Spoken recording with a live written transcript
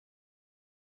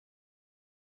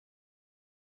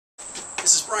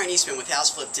This is Brian Eastman with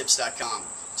HouseFlipTips.com.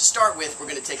 To start with, we're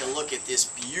going to take a look at this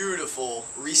beautiful,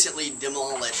 recently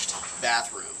demolished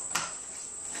bathroom.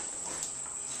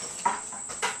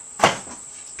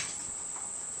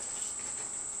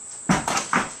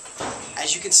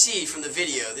 As you can see from the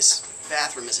video, this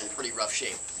bathroom is in pretty rough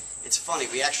shape. It's funny,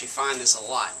 we actually find this a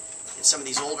lot. In some of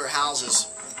these older houses,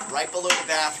 right below the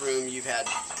bathroom, you've had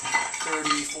 30,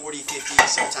 40, 50,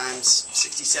 sometimes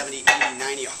 60, 70, 80,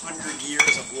 90, 100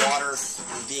 years of water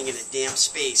and being in a damp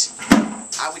space.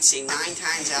 I would say 9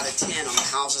 times out of 10 on the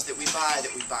houses that we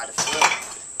buy to flip,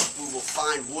 we will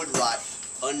find wood rot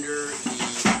under the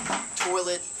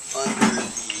toilet, under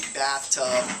the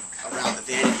bathtub, around the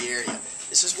vanity area.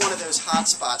 This is one of those hot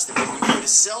spots that when you go to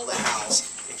sell the house,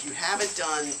 if you haven't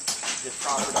done the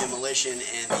proper demolition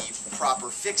and the proper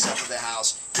fix-up of the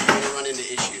house, you're going to run into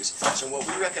issues. So what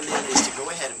we recommend is to go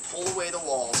ahead and pull away the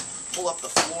walls, pull up the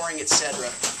flooring, etc.,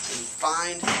 and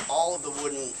find all of the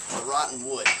rotten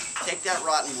wood. Take that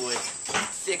rotten wood,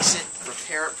 fix it,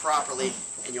 repair it properly,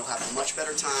 and you'll have a much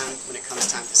better time when it comes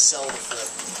time to sell the flip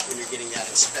when you're getting that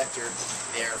inspector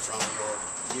there from your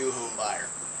new home buyer.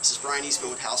 This is Brian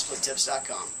Eastman with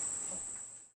HouseFlipTips.com.